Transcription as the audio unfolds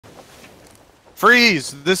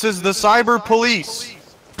Freeze! This is the cyber police!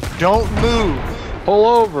 Don't move! Pull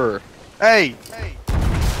over! Hey!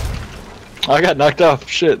 I got knocked off,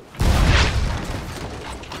 shit.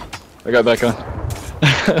 I got back on.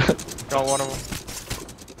 Got one of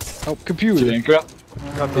them. Oh, computer. He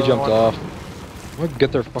jumped off. We'll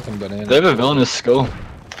get their fucking banana. They have a villainous skull.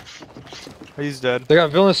 He's dead. They got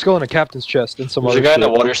a villainous skull in a captain's chest and some other shit. There's a guy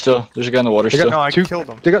in the water still. There's a guy in the water still. No, I killed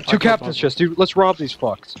him. They got two captain's chests, dude. Let's rob these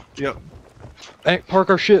fucks. Yep. Hey,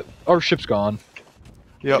 park our ship. Our ship's gone.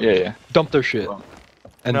 Yep. Yeah. Dump their shit.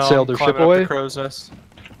 And no, sail their ship away. The crow's nest.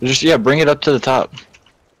 Just bring it up to the top.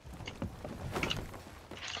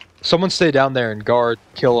 Someone stay down there and guard,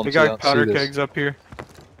 kill them. We got powder kegs up here.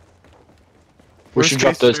 We should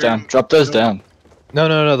drop those down. Drop those down.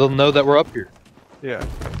 No, they'll know that we're up here. Yeah.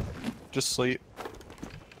 Just sleep.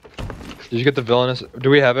 Did you get the villainous?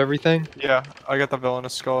 Do we have everything? Yeah, I got the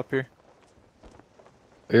villainous skull up here.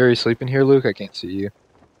 Are you already sleeping here, Luke? I can't see you.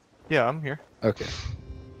 Yeah, I'm here. Okay.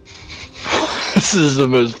 This is the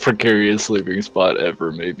most precarious sleeping spot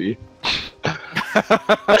ever, maybe.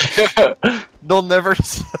 They'll never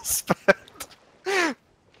suspect. You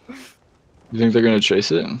think they're gonna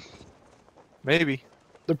chase it? Maybe.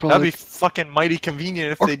 That'd be fucking mighty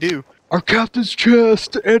convenient if they do. Our captain's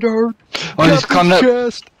chest and our captain's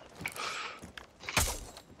chest.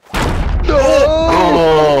 No!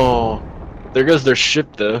 Oh! There goes their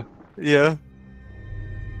ship, though. Yeah.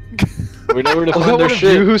 We know where to find their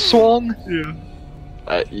ship. You who swung?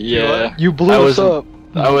 Yeah. Yeah. You blew us up.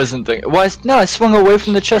 I wasn't thinking. Why? No, I swung away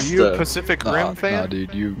from the chest. Are you a Pacific Rim fan? Nah,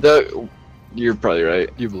 dude. You're probably right.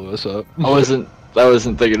 You blew us up. I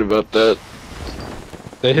wasn't thinking about that.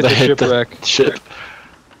 They hit the shipwreck. Ship.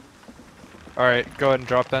 Alright, go ahead and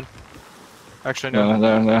drop then. Actually, no.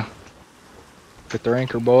 No. Get their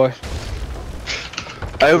anchor, boy.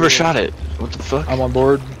 I overshot it. What the fuck? I'm on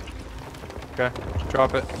board. Okay,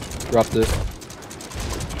 drop it. Dropped it.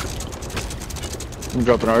 I'm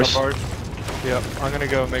dropping ours. Yep, I'm gonna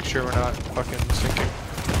go make sure we're not fucking sinking.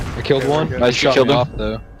 I killed one. Nice shot me off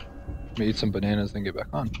though. Let me eat some bananas, then get back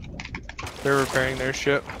on. They're repairing their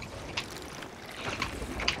ship.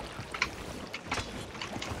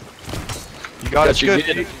 You got it.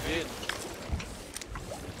 Good.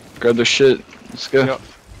 Grab their shit. Let's go. Yep.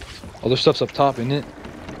 All their stuff's up top, isn't it?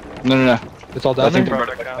 No. It's all down there?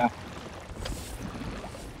 I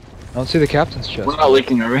don't see the captain's chest. We're not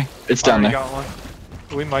leaking, are we? It's down there. Got one.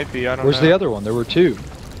 We might be, I don't know. Where's the other one? There were two.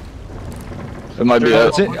 It might be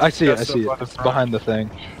that. I see it. It's behind the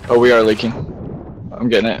thing. Oh, we are leaking. I'm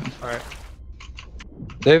getting it. Alright.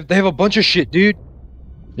 They have a bunch of shit, dude.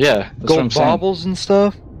 Yeah, that's what I'm saying. Gold baubles and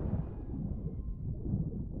stuff.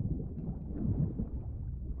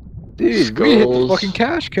 Dude, we hit the fucking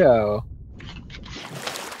cash cow.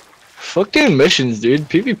 Fuck doing missions, dude.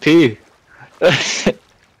 PvP.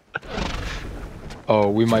 Oh,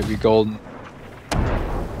 we might be golden.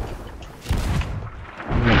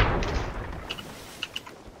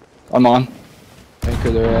 I'm on.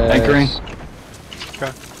 Anchor their ass. Anchoring.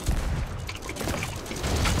 Okay.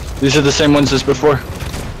 These are the same ones as before.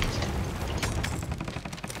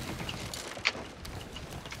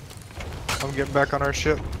 I'm getting back on our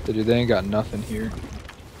ship. Dude, they ain't got nothing here.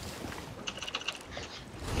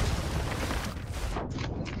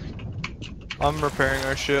 I'm repairing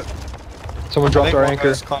our ship. Someone dropped our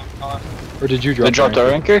anchor. Or did you drop? They dropped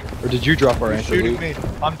our anchor? Or did you drop our anchor? Shooting me.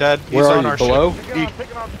 I'm dead. Where are you? Below?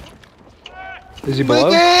 Is he below?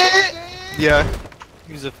 Yeah.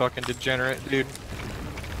 He's a fucking degenerate, dude.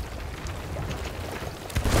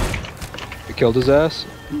 You killed his ass?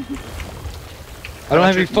 I don't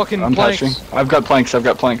have any fucking planks. I've got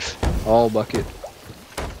planks. All bucket.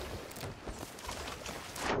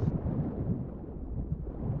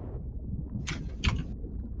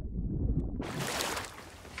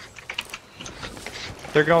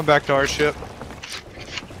 They're going back to our ship.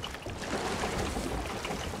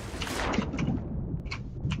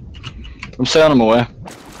 I'm sailing him away.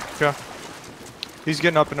 Okay. He's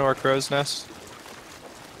getting up into our crow's nest.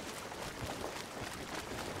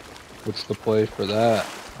 What's the play for that?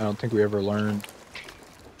 I don't think we ever learned.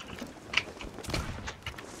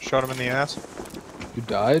 Shot him in the ass. You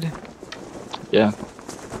died? Yeah.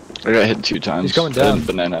 I got hit 2 times. He's coming down.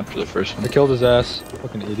 Banana after the first one. I killed his ass.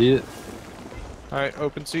 Fucking idiot. Alright,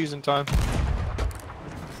 open season time.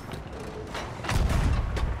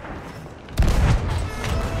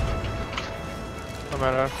 I'm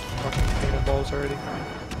out of fucking cannonballs already.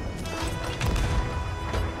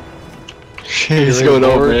 She's going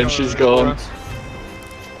over and she's going.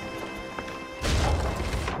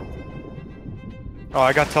 Oh,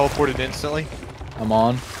 I got teleported instantly. I'm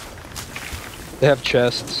on. They have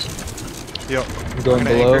chests. Yep. I'm going gonna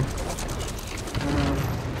below. anchor.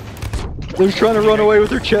 They're trying to run away with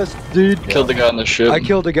their chest, dude. Killed the guy on the ship. I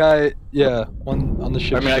killed a guy. Yeah, one on the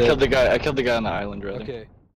ship. I mean, I killed the guy on the island, rather. Okay.